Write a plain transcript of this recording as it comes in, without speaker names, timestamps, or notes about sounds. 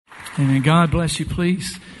Amen. God bless you.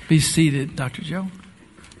 Please be seated, Dr. Joe.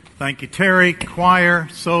 Thank you, Terry, choir,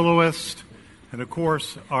 soloist, and of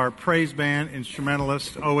course, our praise band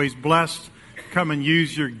instrumentalist. Always blessed. Come and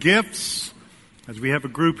use your gifts, as we have a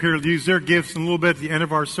group here to use their gifts in a little bit at the end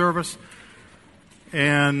of our service.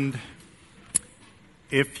 And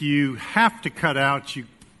if you have to cut out, you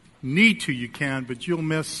need to, you can, but you'll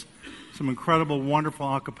miss some incredible,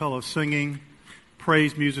 wonderful a cappella singing,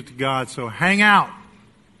 praise music to God. So hang out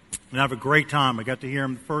and have a great time. I got to hear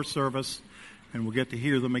them the first service, and we'll get to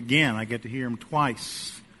hear them again. I get to hear them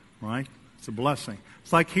twice, right? It's a blessing.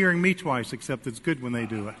 It's like hearing me twice, except it's good when they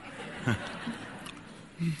do it.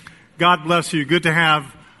 God bless you. Good to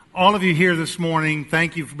have all of you here this morning.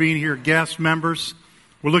 Thank you for being here, guests, members.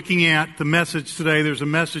 We're looking at the message today. There's a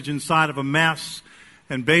message inside of a mess.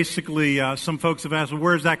 And basically, some folks have asked, well,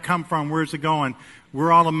 where does that come from? Where's it going?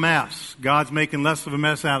 We're all a mess. God's making less of a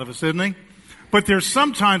mess out of us, isn't he? But there's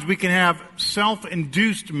sometimes we can have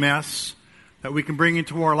self-induced mess that we can bring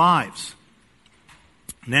into our lives.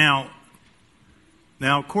 Now,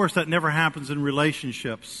 of course, that never happens in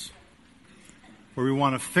relationships where we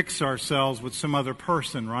want to fix ourselves with some other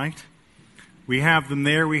person, right? We have them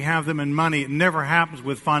there. We have them in money. It never happens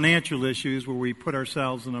with financial issues where we put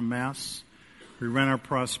ourselves in a mess. We rent our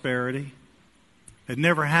prosperity. It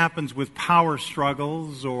never happens with power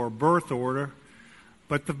struggles or birth order.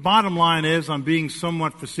 But the bottom line is, I'm being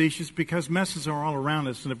somewhat facetious because messes are all around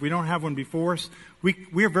us. And if we don't have one before us,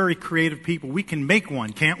 we're very creative people. We can make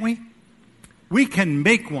one, can't we? We can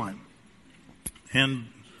make one. And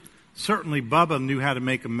certainly Bubba knew how to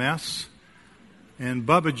make a mess. And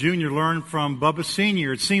Bubba Jr. learned from Bubba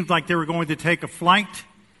Sr. It seemed like they were going to take a flight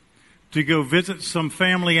to go visit some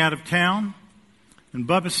family out of town. And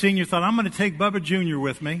Bubba Sr. thought, I'm going to take Bubba Jr.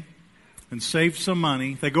 with me and save some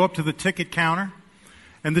money. They go up to the ticket counter.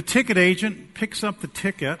 And the ticket agent picks up the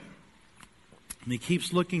ticket, and he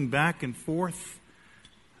keeps looking back and forth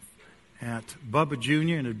at Bubba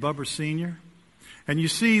Jr. and at Bubba Sr. And you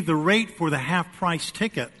see the rate for the half-price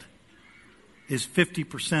ticket is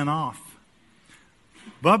 50% off.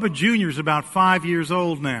 Bubba Jr. is about 5 years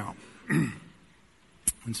old now.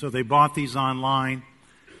 And so they bought these online.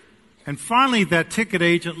 And finally, that ticket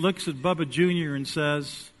agent looks at Bubba Jr. and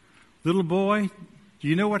says, little boy, do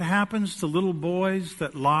you know what happens to little boys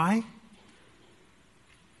that lie?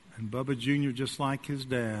 And Bubba Jr., just like his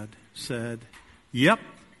dad, said, yep,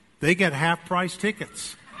 they get half-price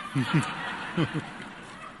tickets.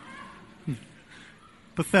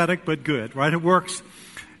 Pathetic, but good, right? It works.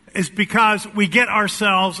 It's because we get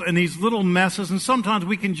ourselves in these little messes, and sometimes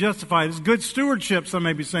we can justify it. It's good stewardship, some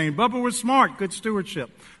may be saying. Bubba was smart, good stewardship.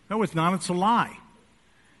 No, it's not. It's a lie.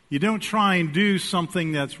 You don't try and do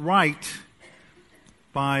something that's right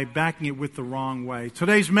by backing it with the wrong way.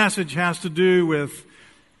 Today's message has to do with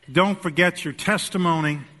don't forget your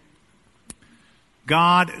testimony.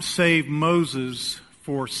 God saved Moses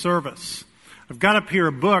for service. I've got up here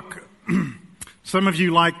a book. Some of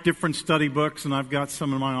you like different study books, and I've got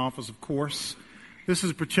some in my office, of course. This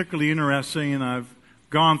is particularly interesting, and I've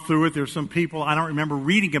gone through it. There's some people I don't remember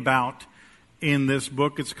reading about in this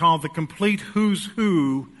book. It's called The Complete Who's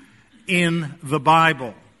Who in the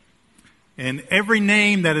Bible. And every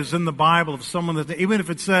name that is in the Bible of someone that, even if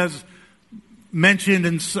it says mentioned,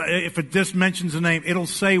 and if it just mentions a name, it'll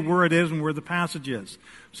say where it is and where the passage is.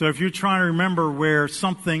 So if you're trying to remember where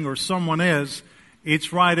something or someone is,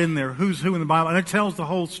 it's right in there. Who's who in the Bible, and it tells the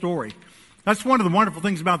whole story. That's one of the wonderful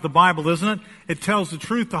things about the Bible, isn't it? It tells the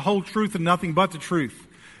truth, the whole truth, and nothing but the truth.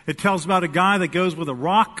 It tells about a guy that goes with a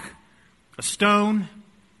rock, a stone,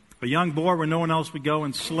 a young boy where no one else would go,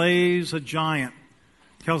 and slays a giant.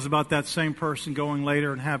 Tells about that same person going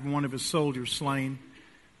later and having one of his soldiers slain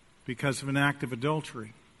because of an act of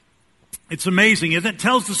adultery. It's amazing, isn't it? It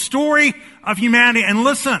tells the story of humanity. And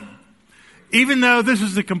listen, even though this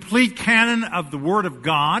is the complete canon of the Word of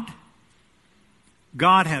God,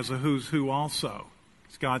 God has a who's who also.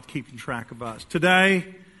 It's God keeping track of us. Today,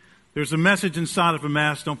 there's a message inside of a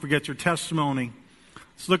mess. Don't forget your testimony.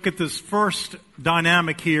 Let's look at this first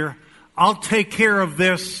dynamic here. I'll take care of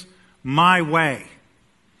this my way.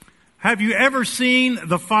 Have you ever seen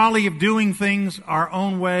the folly of doing things our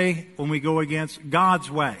own way when we go against God's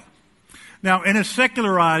way? Now, in a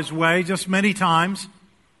secularized way, just many times,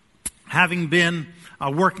 having been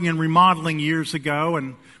working in remodeling years ago,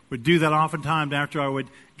 and would do that oftentimes after I would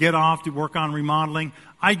get off to work on remodeling,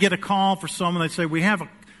 I'd get a call for someone. They'd say, we have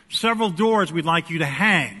several doors we'd like you to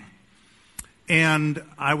hang. And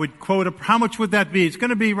I would quote, how much would that be? It's going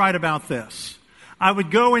to be right about this. I would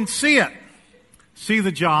go and see it. See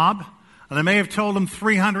the job, and I may have told them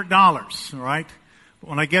 $300, all right?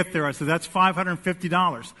 When I get there, I said, that's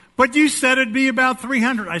 $550. But you said it'd be about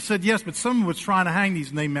 $300. I said, yes, but someone was trying to hang these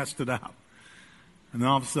and they messed it up. And then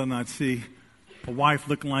all of a sudden I'd see a wife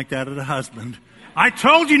looking like that at a husband. I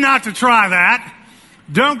told you not to try that.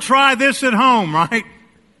 Don't try this at home, right?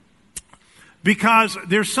 Because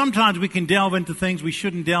there's sometimes we can delve into things we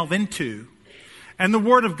shouldn't delve into. And the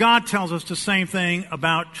Word of God tells us the same thing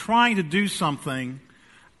about trying to do something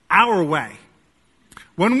our way.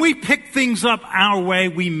 When we pick things up our way,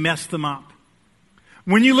 we mess them up.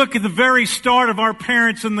 When you look at the very start of our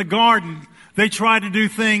parents in the garden, they tried to do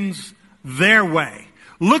things their way.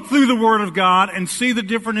 Look through the Word of God and see the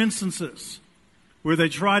different instances where they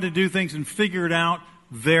tried to do things and figure it out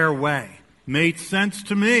their way. Made sense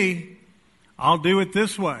to me. I'll do it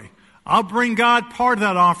this way. I'll bring God part of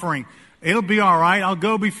that offering. It'll be all right. I'll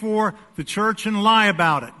go before the church and lie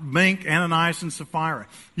about it. Mink, Ananias, and Sapphira.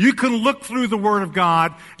 You can look through the Word of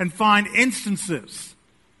God and find instances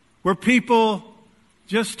where people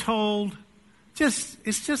just told, it's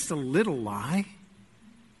just a little lie.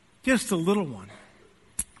 Just a little one.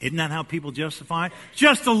 Isn't that how people justify it?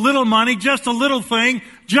 Just a little money, just a little thing,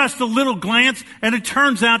 just a little glance, and it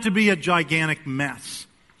turns out to be a gigantic mess.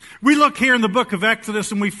 We look here in the book of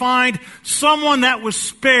Exodus and we find someone that was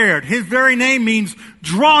spared. His very name means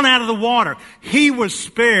drawn out of the water. He was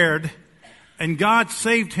spared and God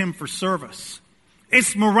saved him for service.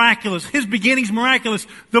 It's miraculous. His beginning's miraculous.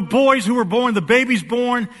 The boys who were born, the babies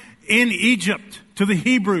born in Egypt to the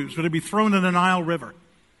Hebrews were to be thrown in the Nile River.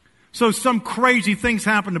 So some crazy things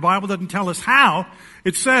happened. The Bible doesn't tell us how.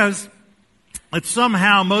 It says that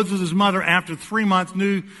somehow Moses' mother, after 3 months,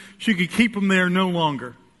 knew she could keep him there no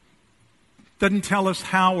longer. Doesn't tell us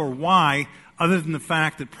how or why, other than the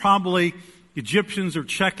fact that probably Egyptians are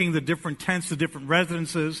checking the different tents, the different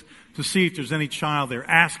residences, to see if there's any child there,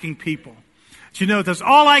 asking people. But you know, that's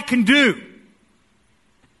all I can do.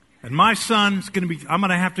 And my son's I'm going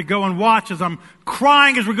to have to go and watch as I'm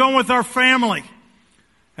crying as we're going with our family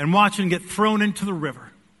and watch him get thrown into the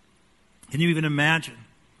river. Can you even imagine?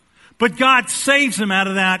 But God saves him out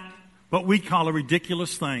of that, what we call a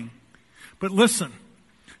ridiculous thing. But listen,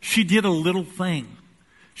 she did a little thing.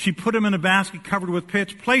 She put him in a basket covered with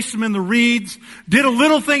pitch, placed him in the reeds, did a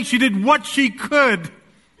little thing. She did what she could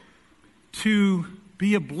to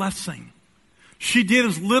be a blessing. She did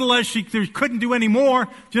as little as she couldn't do any more,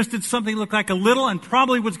 just did something that looked like a little and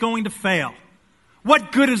probably was going to fail.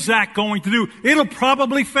 What good is that going to do? It'll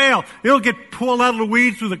probably fail. It'll get pulled out of the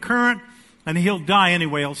weeds through the current, and he'll die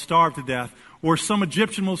anyway. He'll starve to death. Or some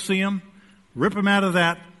Egyptian will see him, rip him out of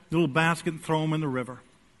that little basket and throw him in the river.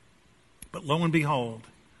 But lo and behold,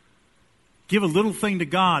 give a little thing to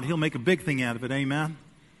God, He'll make a big thing out of it. Amen?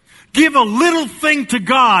 Give a little thing to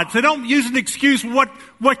God. So don't use an excuse, what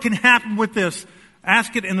can happen with this?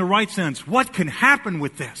 Ask it in the right sense. What can happen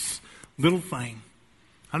with this little thing?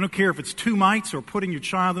 I don't care if it's 2 mites or putting your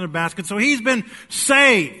child in a basket. So he's been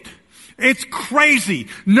saved. It's crazy.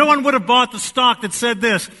 No one would have bought the stock that said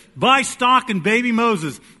this: buy stock in baby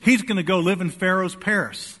Moses. He's going to go live in Pharaoh's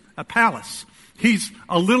palace. He's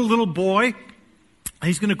a little boy.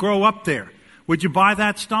 He's going to grow up there. Would you buy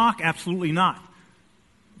that stock? Absolutely not.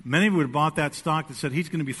 Many would have bought that stock that said he's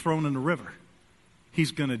going to be thrown in the river.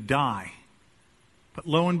 He's going to die. But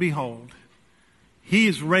lo and behold, he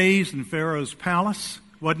is raised in Pharaoh's palace.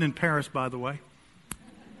 Wasn't in Paris, by the way.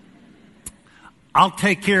 I'll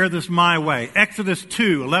take care of this my way. Exodus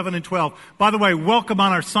 2, 11 and 12. By the way, welcome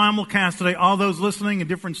on our simulcast today. All those listening in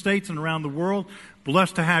different states and around the world,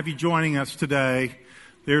 blessed to have you joining us today.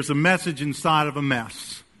 There's a message inside of a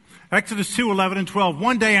mess. Exodus 2, 11 and 12.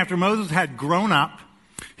 One day after Moses had grown up,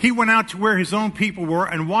 he went out to where his own people were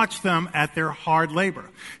and watched them at their hard labor.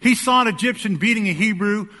 He saw an Egyptian beating a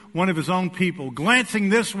Hebrew, one of his own people. Glancing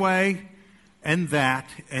this way and that,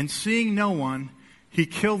 and seeing no one, he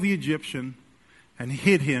killed the Egyptian and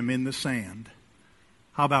hid him in the sand.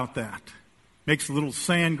 How about that? Makes a little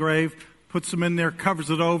sand grave, puts them in there,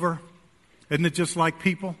 covers it over. Isn't it just like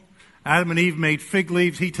people? Adam and Eve made fig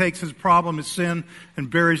leaves. He takes his problem, his sin,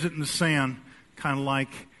 and buries it in the sand, kind of like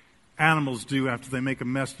animals do after they make a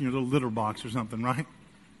mess in your little litter box or something, right?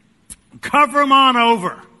 Cover them on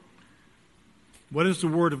over. What does the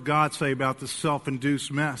Word of God say about this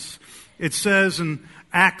self-induced mess? It says in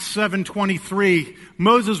Acts 7:23,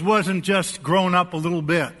 Moses wasn't just grown up a little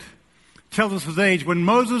bit. It tells us his age. When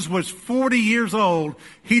Moses was 40 years old,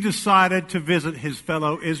 he decided to visit his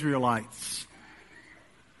fellow Israelites.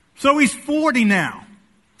 So he's 40 now.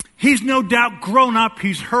 He's no doubt grown up.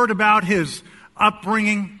 He's heard about his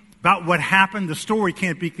upbringing, about what happened. The story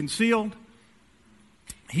can't be concealed.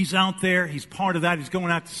 He's out there. He's part of that. He's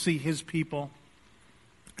going out to see his people.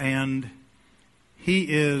 And he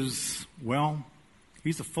is, well,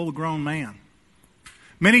 he's a full-grown man.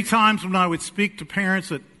 Many times when I would speak to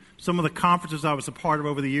parents at some of the conferences I was a part of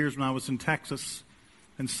over the years when I was in Texas,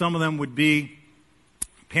 and some of them would be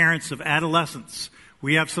parents of adolescents.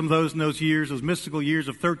 We have some of those in those years, those mystical years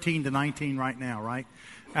of 13 to 19 right now, right?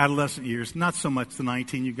 Adolescent years. Not so much the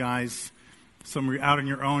 19, you guys. Some are out on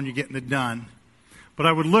your own, you're getting it done. But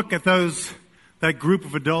I would look at that group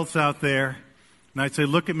of adults out there, and I'd say,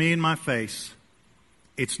 look at me in my face.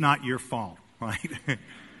 It's not your fault, right?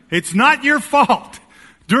 It's not your fault.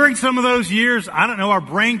 During some of those years, I don't know, our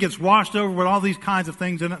brain gets washed over with all these kinds of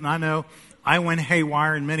things in it, and I know I went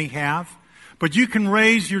haywire, and many have. But you can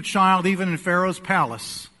raise your child even in Pharaoh's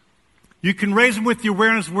palace. You can raise him with the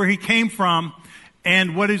awareness of where he came from,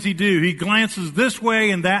 and what does he do? He glances this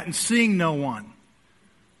way and that and seeing no one.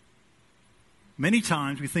 Many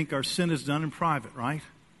times we think our sin is done in private, right?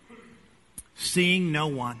 Seeing no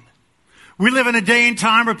one. We live in a day and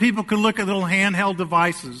time where people can look at little handheld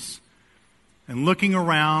devices and looking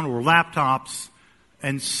around, or laptops,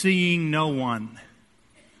 and seeing no one.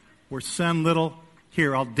 Or send little,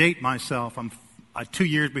 here, I'll date myself. I'm 2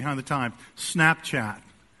 years behind the time. Snapchat,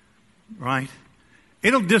 right?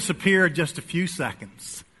 It'll disappear in just a few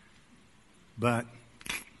seconds. But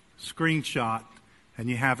screenshot, and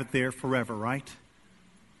you have it there forever, right?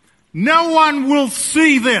 No one will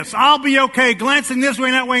see this. I'll be okay. Glancing this way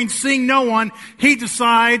and that way and seeing no one, he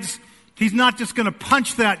decides he's not just going to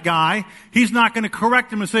punch that guy. He's not going to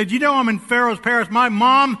correct him and say, you know, I'm in Pharaoh's palace. My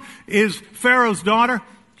mom is Pharaoh's daughter.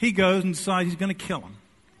 He goes and decides he's going to kill him.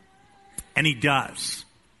 And he does.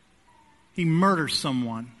 He murders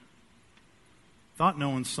someone. Thought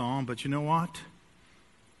no one saw him, but you know what?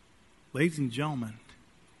 Ladies and gentlemen,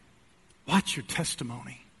 watch your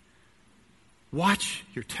testimony. Watch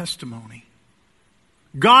your testimony.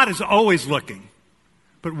 God is always looking.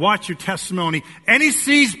 But watch your testimony. Any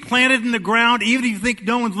seeds planted in the ground, even if you think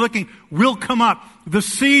no one's looking, will come up. The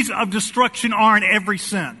seeds of destruction are in every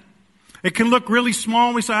sin. It can look really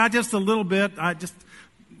small. We say, just a little bit.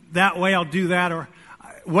 That way I'll do that. Or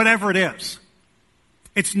whatever it is.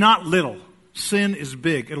 It's not little. Sin is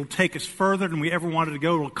big. It'll take us further than we ever wanted to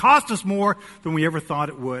go. It'll cost us more than we ever thought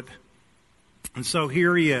it would. And so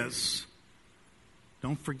here he is.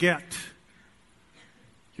 Don't forget,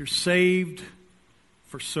 you're saved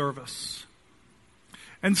for service.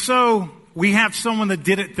 And so we have someone that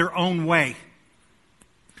did it their own way.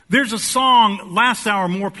 There's a song, last hour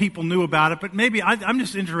more people knew about it, but maybe I'm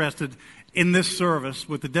just interested in this service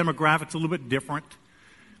with the demographics a little bit different.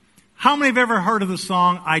 How many have ever heard of the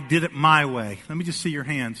song, I Did It My Way? Let me just see your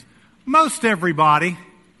hands. Most everybody.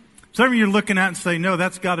 Some of you are looking at it and say, no,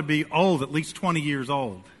 that's got to be old, at least 20 years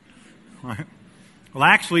old. Right? Well,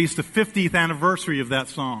 actually, it's the 50th anniversary of that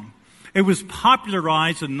song. It was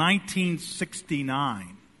popularized in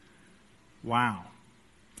 1969. Wow.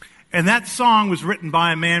 And that song was written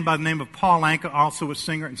by a man by the name of Paul Anka, also a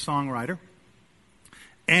singer and songwriter.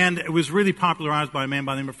 And it was really popularized by a man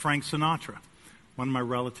by the name of Frank Sinatra. One of my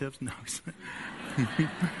relatives. No.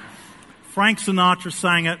 Frank Sinatra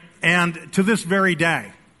sang it. And to this very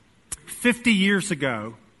day, 50 years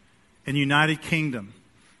ago in the United Kingdom,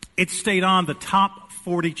 it stayed on the top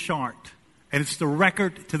 40 chart. And it's the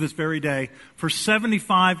record to this very day for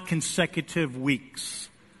 75 consecutive weeks.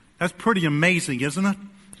 That's pretty amazing, isn't it?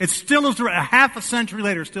 It still is, a half a century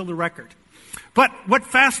later, still the record. But what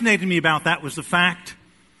fascinated me about that was the fact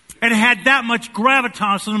it had that much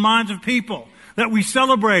gravitas in the minds of people that we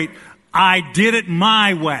celebrate, I did it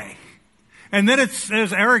my way. And then it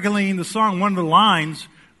says arrogantly in the song, one of the lines,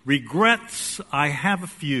 regrets I have a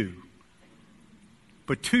few,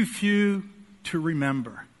 but too few to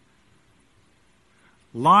remember.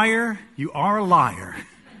 Liar, you are a liar.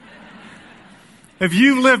 If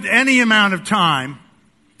you've lived any amount of time,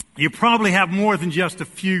 you probably have more than just a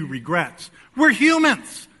few regrets. We're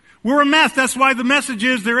humans. We're a mess. That's why the message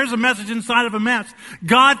is there is a message inside of a mess.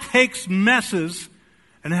 God takes messes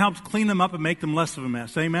and helps clean them up and make them less of a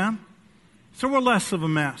mess. Amen? So we're less of a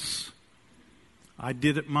mess. I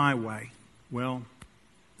did it my way. Well,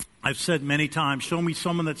 I've said many times, show me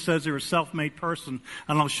someone that says they're a self-made person,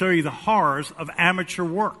 and I'll show you the horrors of amateur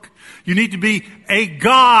work. You need to be a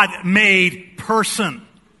God-made person.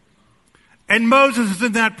 And Moses is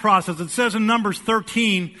in that process. It says in Numbers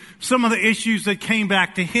 13, some of the issues that came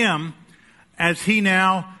back to him as he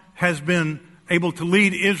now has been able to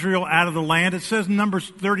lead Israel out of the land. It says in Numbers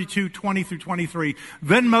 32, 20 through 23,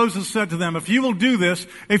 then Moses said to them, if you will do this,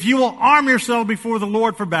 if you will arm yourself before the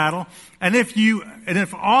Lord for battle, and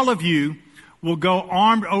if all of you will go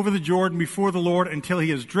armed over the Jordan before the Lord until he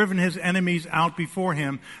has driven his enemies out before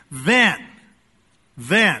him, then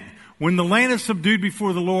When the land is subdued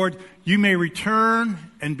before the Lord, you may return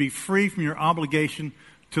and be free from your obligation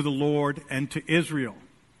to the Lord and to Israel.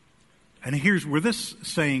 And here's where this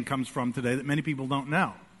saying comes from today that many people don't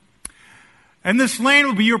know. And this land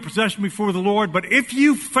will be your possession before the Lord, but if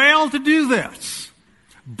you fail to do this,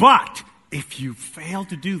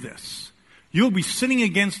 you'll be sinning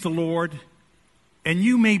against the Lord, and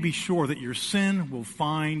you may be sure that your sin will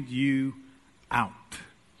find you out.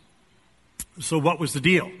 So what was the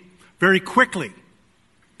deal? Very quickly,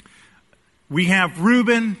 we have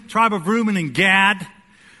Reuben, tribe of Reuben and Gad.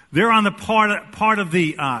 They're on the part of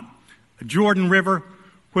the Jordan River,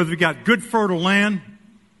 where we got good fertile land,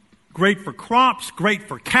 great for crops, great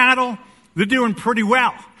for cattle. They're doing pretty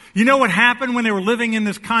well. You know what happened when they were living in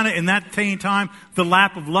this in that time, the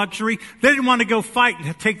lap of luxury? They didn't want to go fight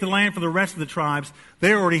and take the land for the rest of the tribes.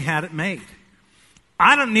 They already had it made.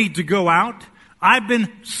 I don't need to go out. I've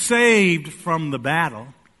been saved from the battle.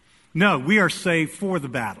 No, we are saved for the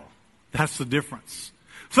battle. That's the difference.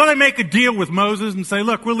 So they make a deal with Moses and say,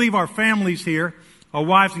 look, we'll leave our families here, our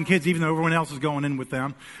wives and kids, even though everyone else is going in with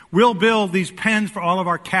them. We'll build these pens for all of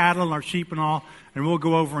our cattle and our sheep and all, and we'll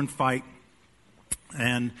go over and fight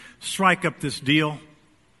and strike up this deal.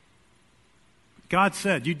 God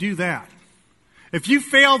said, you do that. If you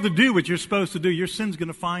fail to do what you're supposed to do, your sin's going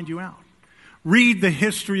to find you out. Read the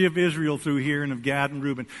history of Israel through here and of Gad and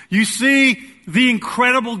Reuben. You see the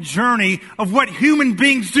incredible journey of what human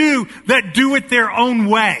beings do that do it their own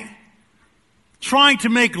way. Trying to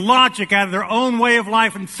make logic out of their own way of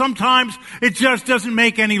life, and sometimes it just doesn't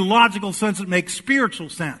make any logical sense. It makes spiritual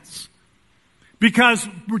sense. Because,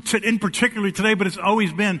 in particular today, but it's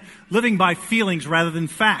always been, living by feelings rather than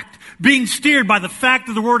fact. Being steered by the fact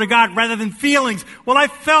of the Word of God rather than feelings. Well, I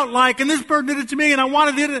felt like, and this bird did it to me, and I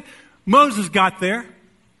wanted it. Moses got there.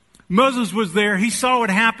 Moses was there. He saw what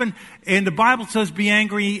happened. And the Bible says, be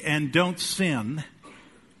angry and don't sin.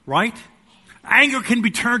 Right? Anger can be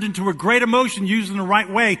turned into a great emotion used in the right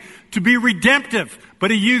way to be redemptive. But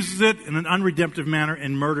he uses it in an unredemptive manner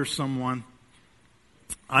and murders someone.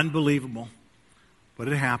 Unbelievable. But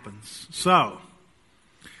it happens. So,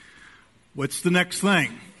 what's the next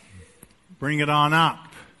thing? Bring it on up.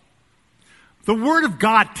 The Word of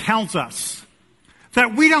God tells us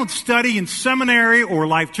that we don't study in seminary or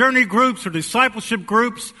life journey groups or discipleship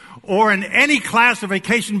groups or in any class or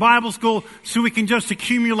vacation Bible school so we can just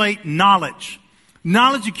accumulate knowledge.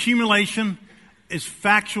 Knowledge accumulation is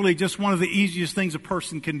factually just one of the easiest things a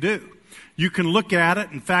person can do. You can look at it.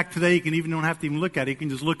 In fact, today you can don't have to even look at it. You can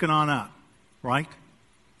just look it on up, right?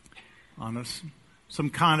 On some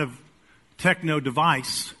kind of techno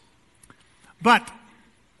device. But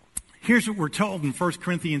here's what we're told in 1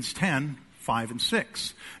 Corinthians 10, 5 and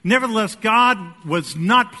 6. Nevertheless, God was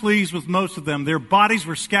not pleased with most of them. Their bodies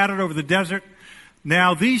were scattered over the desert.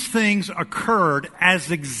 Now, these things occurred as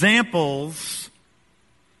examples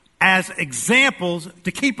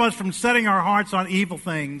to keep us from setting our hearts on evil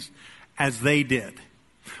things as they did.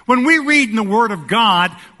 When we read in the Word of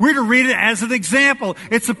God, we're to read it as an example.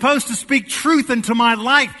 It's supposed to speak truth into my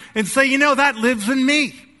life and say, that lives in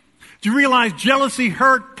me. Do you realize jealousy,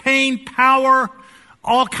 hurt, pain, power,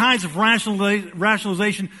 all kinds of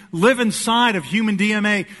rationalization live inside of human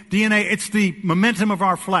DNA. It's the momentum of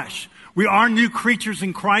our flesh. We are new creatures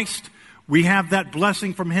in Christ. We have that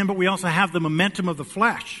blessing from Him, but we also have the momentum of the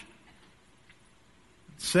flesh.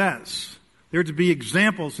 It says they're to be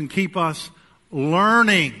examples and keep us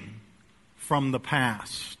learning from the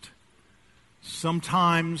past.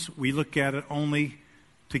 Sometimes we look at it only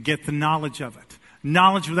to get the knowledge of it.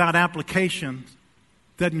 Knowledge without application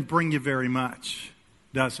doesn't bring you very much,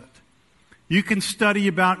 does it? You can study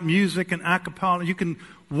about music and a cappella. You can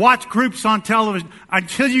watch groups on television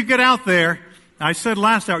until you get out there. I said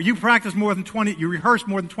last hour, you rehearse more than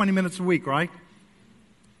 20 minutes a week, right?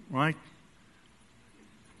 Right?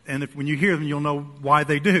 And when you hear them, you'll know why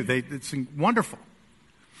they do. It's wonderful.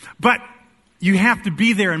 But you have to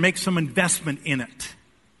be there and make some investment in it.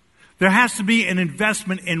 There has to be an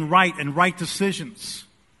investment in right decisions.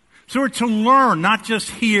 So we're to learn, not just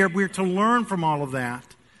hear, we're to learn from all of that.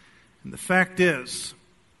 And the fact is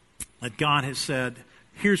that God has said,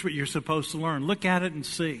 here's what you're supposed to learn. Look at it and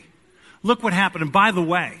see. Look what happened. And by the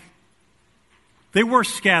way, they were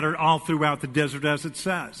scattered all throughout the desert, as it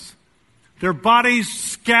says. Their bodies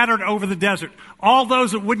scattered over the desert. All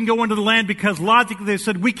those that wouldn't go into the land because logically they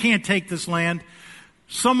said, we can't take this land.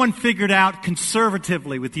 Someone figured out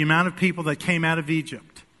conservatively with the amount of people that came out of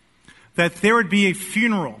Egypt that there would be a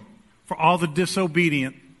funeral for all the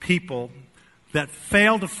disobedient people that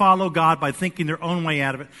failed to follow God by thinking their own way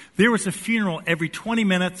out of it. There was a funeral every 20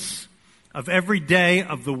 minutes of every day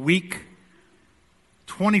of the week,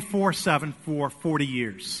 24/7 for 40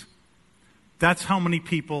 years. That's how many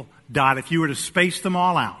people died. If you were to space them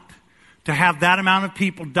all out, to have that amount of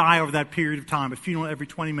people die over that period of time, a funeral every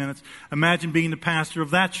 20 minutes, imagine being the pastor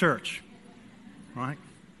of that church. Right?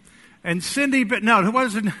 And Cindy, but no, what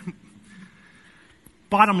is it?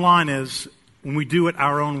 Bottom line is, when we do it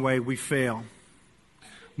our own way, we fail.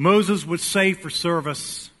 Moses would say for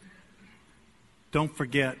service, don't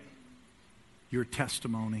forget your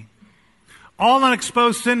testimony. All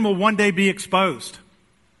unexposed sin will one day be exposed.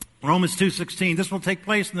 Romans 2:16, this will take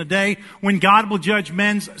place in the day when God will judge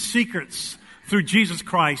men's secrets through Jesus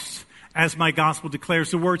Christ, as my gospel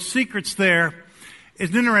declares. The word secrets there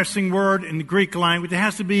is an interesting word in the Greek language. It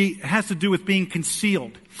has to do with being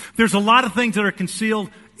concealed. There's a lot of things that are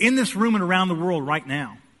concealed in this room and around the world right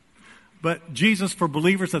now. But Jesus, for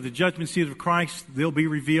believers at the judgment seat of Christ, they'll be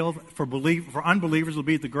revealed. For unbelievers, will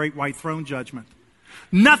be at the great white throne judgment.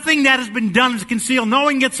 Nothing that has been done is concealed. No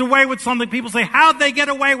one gets away with something. People say, how'd they get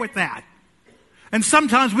away with that? And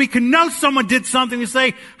sometimes we can know someone did something and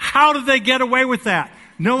say, how did they get away with that?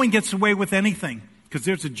 No one gets away with anything because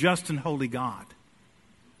there's a just and holy God.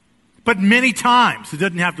 But many times, it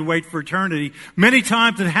doesn't have to wait for eternity, many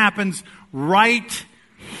times it happens right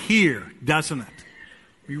here, doesn't it?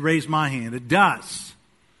 You raise my hand. It does.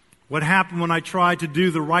 What happened when I tried to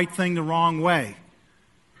do the right thing the wrong way?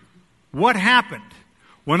 What happened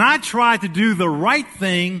when I tried to do the right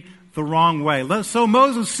thing the wrong way? So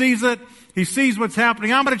Moses sees it. He sees what's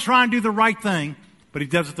happening. I'm going to try and do the right thing, but he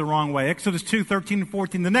does it the wrong way. Exodus 2:13 and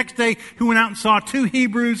 14. The next day, he went out and saw two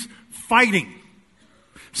Hebrews fighting.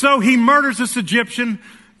 So he murders this Egyptian,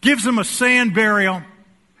 gives him a sand burial.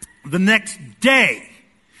 The next day,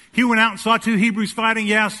 he went out and saw two Hebrews fighting.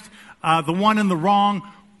 He asked the one in the wrong,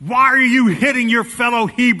 why are you hitting your fellow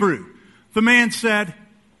Hebrew? The man said,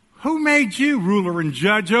 who made you ruler and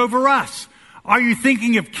judge over us? Are you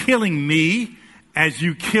thinking of killing me as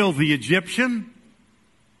you killed the Egyptian?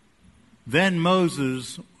 Then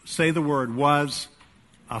Moses, say the word, was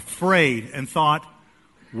afraid and thought,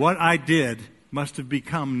 what I did must have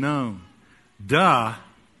become known. Duh.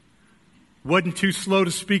 Wasn't too slow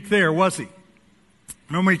to speak there, was he?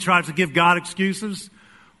 Remember when he tries to give God excuses?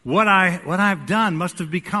 What I've done must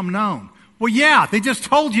have become known. Well, yeah, they just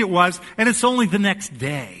told you it was, and it's only the next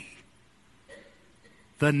day.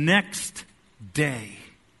 The next day.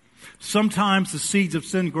 Sometimes the seeds of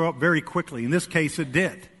sin grow up very quickly. In this case, it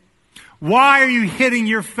did. Why are you hitting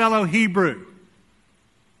your fellow Hebrew?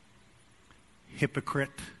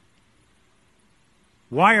 Hypocrite.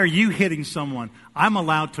 Why are you hitting someone? I'm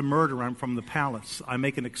allowed to murder. I'm from the palace. I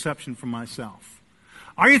make an exception for myself.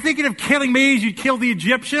 Are you thinking of killing me as you killed the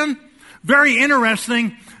Egyptian? Very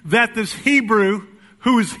interesting that this Hebrew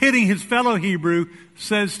who is hitting his fellow Hebrew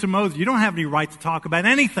says to Moses, you don't have any right to talk about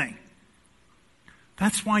anything.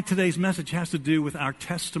 That's why today's message has to do with our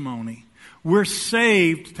testimony. We're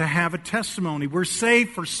saved to have a testimony. We're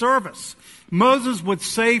saved for service. Moses was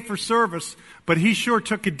saved for service, but he sure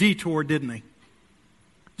took a detour, didn't he?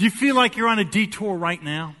 Do you feel like you're on a detour right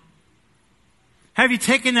now? Have you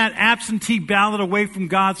taken that absentee ballot away from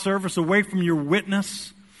God's service, away from your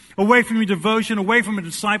witness, away from your devotion, away from a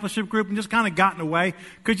discipleship group, and just kind of gotten away?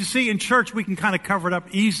 Because you see, in church, we can kind of cover it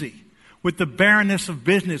up easy with the barrenness of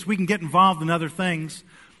business. We can get involved in other things,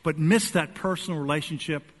 but miss that personal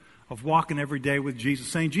relationship of walking every day with Jesus,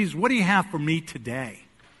 saying, Jesus, what do you have for me today?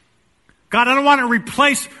 God, I don't want to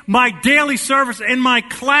replace my daily service in my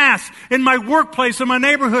class, in my workplace, in my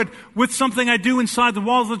neighborhood with something I do inside the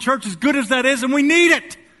walls of the church, as good as that is, and we need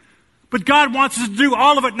it. But God wants us to do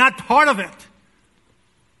all of it, not part of it.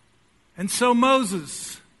 And so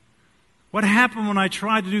Moses, what happened when I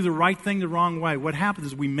tried to do the right thing the wrong way? What happened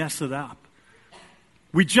is we mess it up.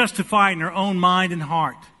 We justify it in our own mind and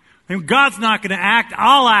heart. And God's not going to act,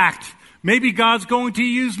 I'll act. Maybe God's going to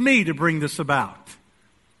use me to bring this about.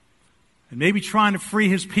 And maybe trying to free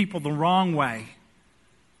his people the wrong way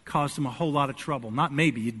caused him a whole lot of trouble. Not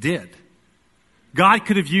maybe, it did. God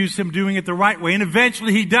could have used him doing it the right way, and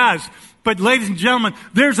eventually he does. But ladies and gentlemen,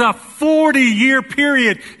 there's a 40-year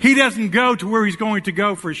period he doesn't go to where he's going to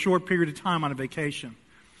go for a short period of time on a vacation.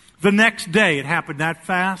 The next day, it happened that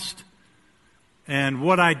fast, and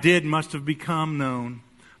what I did must have become known.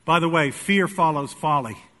 By the way, fear follows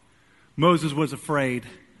folly. Moses was afraid.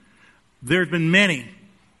 There's been many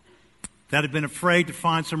that have been afraid to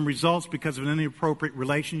find some results because of an inappropriate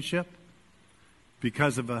relationship,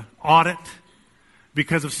 because of an audit,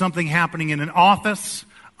 because of something happening in an office.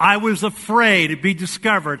 I was afraid to be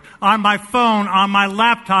discovered on my phone, on my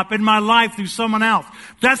laptop, in my life through someone else.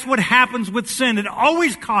 That's what happens with sin. It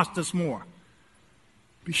always costs us more.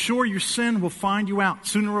 Be sure your sin will find you out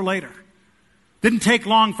sooner or later. Didn't take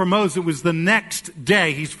long for Moses. It was the next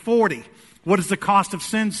day. He's 40. What is the cost of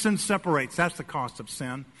sin? Sin separates. That's the cost of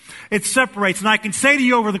sin. It separates. And I can say to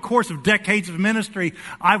you, over the course of decades of ministry,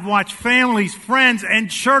 I've watched families, friends, and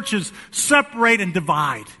churches separate and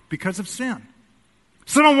divide because of sin.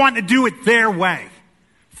 Someone wanting to do it their way.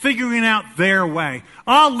 Figuring out their way.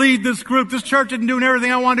 I'll lead this group. This church isn't doing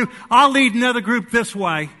everything I want to do. I'll lead another group this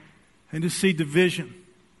way. And to see division.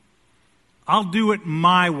 I'll do it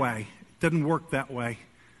my way. It doesn't work that way.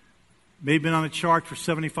 May have been on a chart for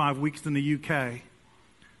 75 weeks in the UK,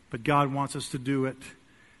 but God wants us to do it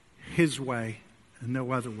His way and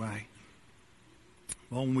no other way.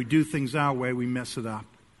 Well, when we do things our way, we mess it up.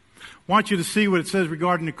 I want you to see what it says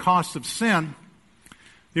regarding the cost of sin.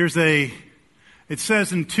 It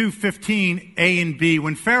says in 2:15, A and B,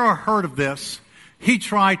 when Pharaoh heard of this, he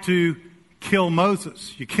tried to kill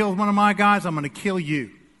Moses. You killed one of my guys, I'm going to kill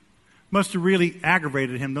you. Must have really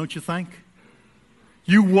aggravated him, don't you think?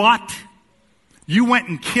 You what? You went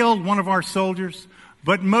and killed one of our soldiers?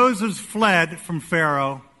 But Moses fled from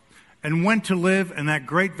Pharaoh and went to live in that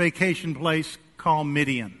great vacation place called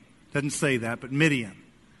Midian. Doesn't say that, but Midian.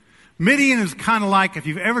 Midian is kind of like if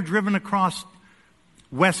you've ever driven across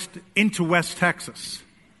into West Texas.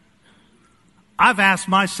 I've asked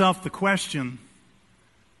myself the question,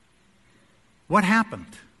 what happened?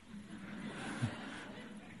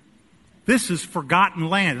 This is forgotten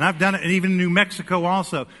land. And I've done it even in New Mexico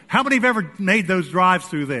also. How many have ever made those drives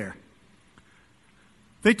through there?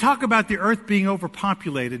 They talk about the earth being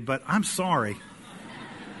overpopulated, but I'm sorry.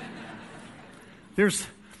 I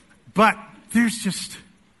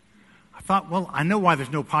thought, well, I know why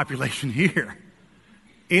there's no population here.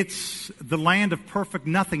 It's the land of perfect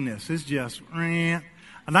nothingness. It's just, and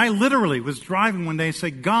I literally was driving one day and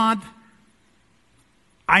said, God,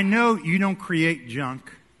 I know you don't create junk.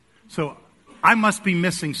 So I must be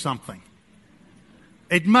missing something.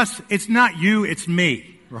 It's not you, it's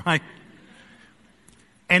me, right?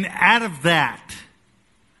 And out of that,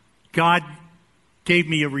 God gave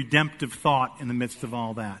me a redemptive thought in the midst of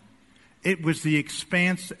all that. It was the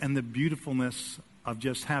expanse and the beautifulness of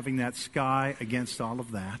just having that sky against all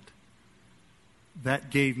of that.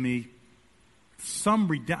 That gave me some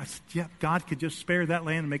redemption. Yeah, God could just spare that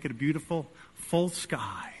land and make it a beautiful, full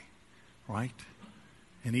sky, right?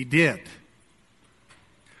 And He did.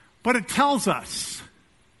 But it tells us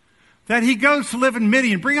that he goes to live in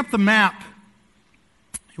Midian. Bring up the map.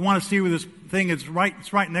 You want to see where this thing is right?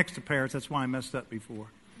 It's right next to Paris. That's why I messed up before.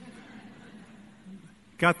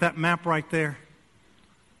 Got that map right there?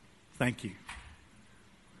 Thank you.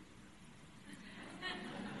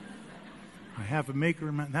 I have a maker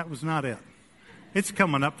in my... That was not it. It's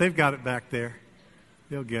coming up. They've got it back there.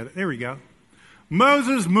 They'll get it. There we go.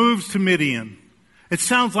 Moses moves to Midian. It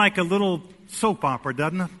sounds like a little soap opera,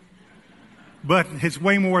 doesn't it? But it's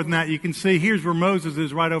way more than that. You can see here's where Moses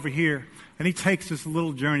is right over here. And he takes this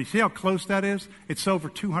little journey. See how close that is? It's over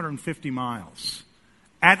 250 miles.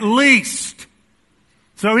 At least.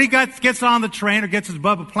 So he gets on the train or gets his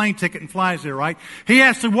Bubba plane ticket and flies there, right? He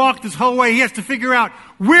has to walk this whole way. He has to figure out,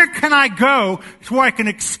 where can I go to where I can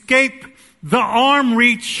escape the arm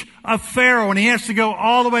reach of Pharaoh? And he has to go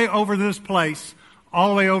all the way over this place, all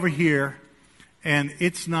the way over here. And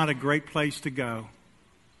it's not a great place to go.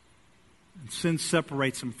 And sin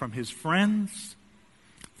separates him from his friends,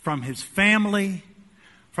 from his family,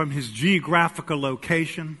 from his geographical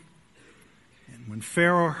location. And when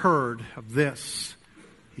Pharaoh heard of this,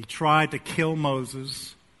 he tried to kill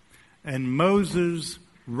Moses, and Moses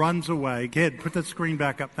runs away. Go ahead, put that screen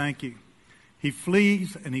back up. Thank you. He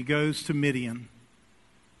flees and he goes to Midian.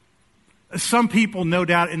 Some people, no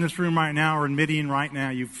doubt, in this room right now or in Midian right now,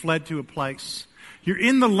 you've fled to a place. You're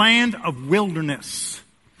in the land of wilderness.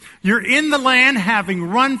 You're in the land having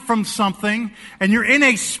run from something, and you're in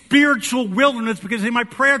a spiritual wilderness because, hey, my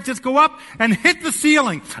prayers just go up and hit the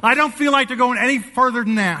ceiling. I don't feel like they're going any further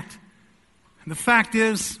than that. And the fact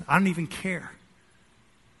is, I don't even care.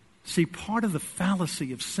 See, part of the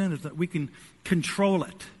fallacy of sin is that we can control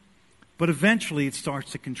it. But eventually it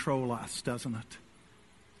starts to control us, doesn't it?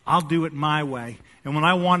 I'll do it my way. And when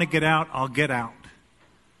I want to get out, I'll get out.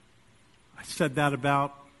 I said that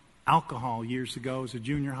about alcohol years ago as a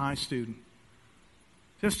junior high student.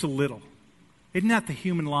 Just a little. Isn't that the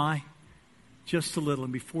human lie? Just a little.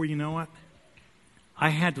 And before you know it, I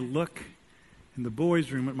had to look in the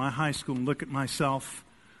boys' room at my high school and look at myself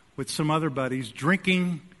with some other buddies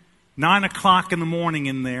drinking 9 o'clock in the morning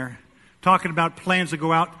in there, talking about plans to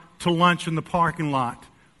go out to lunch in the parking lot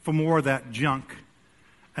for more of that junk.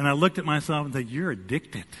 And I looked at myself and said, you're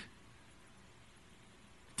addicted.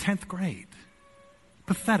 10th grade.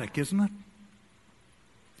 Pathetic, isn't it?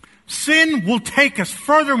 Sin will take us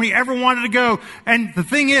further than we ever wanted to go. And the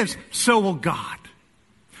thing is, so will God.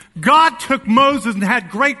 God took Moses and had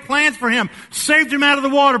great plans for him, saved him out of the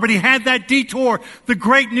water, but he had that detour. The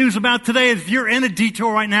great news about today is if you're in a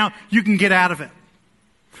detour right now, you can get out of it.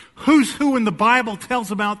 Who's who in the Bible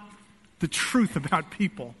tells about the truth about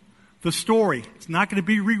people. The story. It's not going to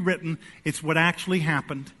be rewritten. It's what actually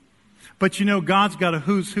happened. But you know, God's got a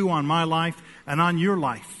who's who on my life and on your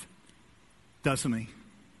life, doesn't he?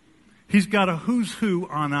 He's got a who's who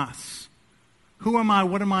on us. Who am I?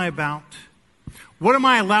 What am I about? What am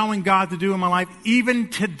I allowing God to do in my life even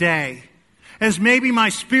today? As maybe my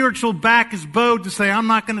spiritual back is bowed to say, I'm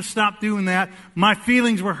not going to stop doing that. My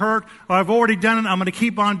feelings were hurt, or I've already done it, I'm going to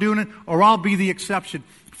keep on doing it, or I'll be the exception.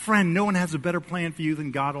 Friend, no one has a better plan for you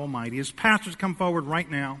than God Almighty. As pastors come forward right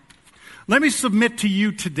now, let me submit to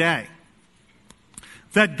you today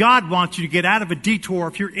that God wants you to get out of a detour,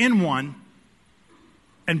 if you're in one,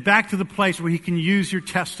 and back to the place where he can use your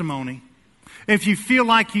testimony. If you feel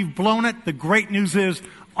like you've blown it, the great news is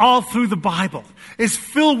all through the Bible is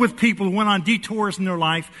filled with people who went on detours in their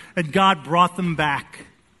life and God brought them back.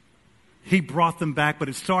 He brought them back, but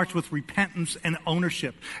it starts with repentance and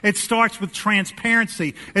ownership. It starts with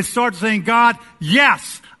transparency. It starts saying, God,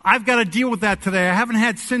 yes, I've got to deal with that today. I haven't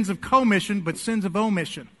had sins of commission, but sins of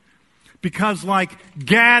omission. Because like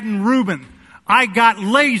Gad and Reuben, I got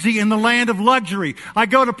lazy in the land of luxury. I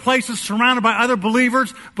go to places surrounded by other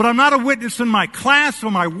believers, but I'm not a witness in my class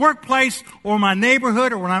or my workplace or my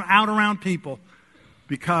neighborhood or when I'm out around people.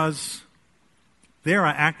 Because there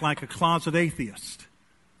I act like a closet atheist.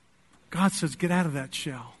 God says, get out of that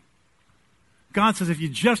shell. God says, if you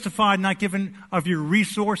justified not giving of your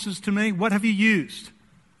resources to me, what have you used?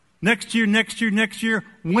 Next year,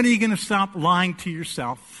 when are you going to stop lying to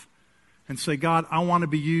yourself? And say, God, I want to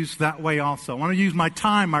be used that way also. I want to use my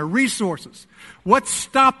time, my resources. What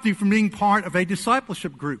stopped you from being part of a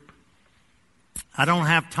discipleship group? I don't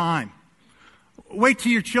have time. Wait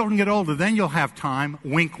till your children get older, then you'll have time.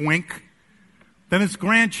 Wink, wink. Then it's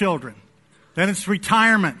grandchildren. Then it's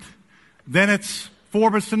retirement. Then it's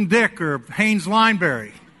Forbes and Dick or Haynes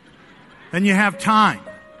Lineberry. Then you have time.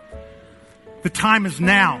 The time is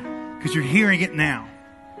now because you're hearing it now.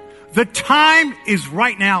 The time is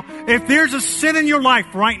right now. If there's a sin in your life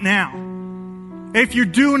right now, if you're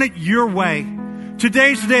doing it your way,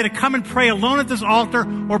 today's the day to come and pray alone at this altar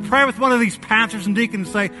or pray with one of these pastors and deacons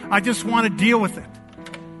and say, I just want to deal with it.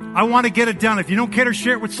 I want to get it done. If you don't care to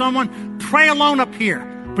share it with someone, pray alone up here.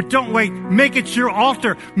 But don't wait. Make it your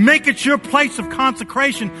altar. Make it your place of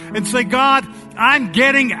consecration and say, God, I'm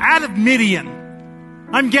getting out of Midian.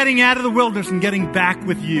 I'm getting out of the wilderness and getting back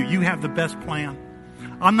with you. You have the best plan.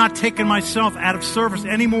 I'm not taking myself out of service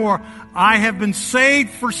anymore. I have been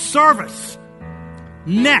saved for service.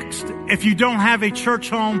 Next, if you don't have a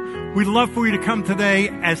church home, we'd love for you to come today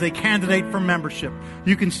as a candidate for membership.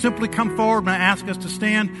 You can simply come forward and ask us to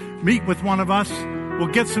stand, meet with one of us. We'll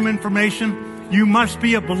get some information. You must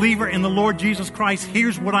be a believer in the Lord Jesus Christ.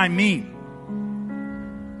 Here's what I mean.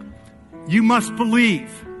 You must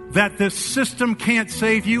believe that this system can't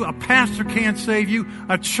save you, a pastor can't save you,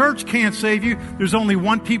 a church can't save you. There's only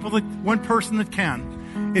one person that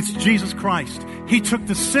can. It's Jesus Christ. He took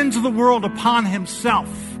the sins of the world upon himself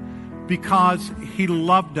because he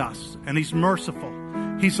loved us and he's merciful.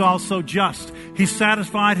 He's also just. He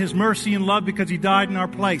satisfied his mercy and love because he died in our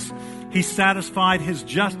place. He satisfied his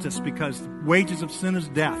justice because the wages of sin is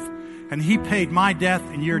death. And he paid my death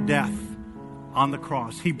and your death on the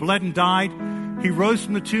cross. He bled and died. He rose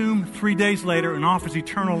from the tomb 3 days later and offers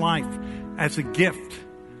eternal life as a gift.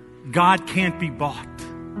 God can't be bought.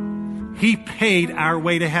 He paid our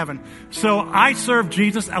way to heaven. So I serve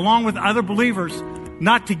Jesus along with other believers,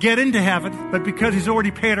 not to get into heaven, but because he's already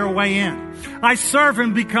paid our way in. I serve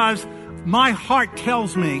him because my heart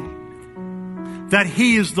tells me that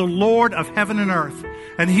he is the Lord of heaven and earth,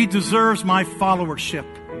 and he deserves my followership.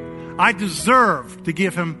 I deserve to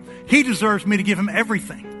give him, he deserves me to give him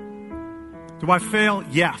everything. Do I fail?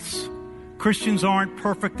 Yes. Christians aren't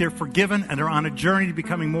perfect. They're forgiven, and they're on a journey to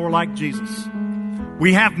becoming more like Jesus.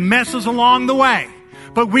 We have messes along the way,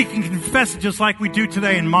 but we can confess it just like we do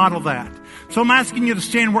today and model that. So I'm asking you to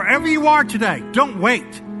stand wherever you are today. Don't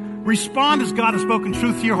wait. Respond as God has spoken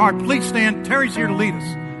truth to your heart. Please stand. Terry's here to lead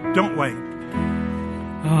us. Don't wait.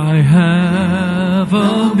 I have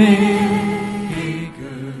a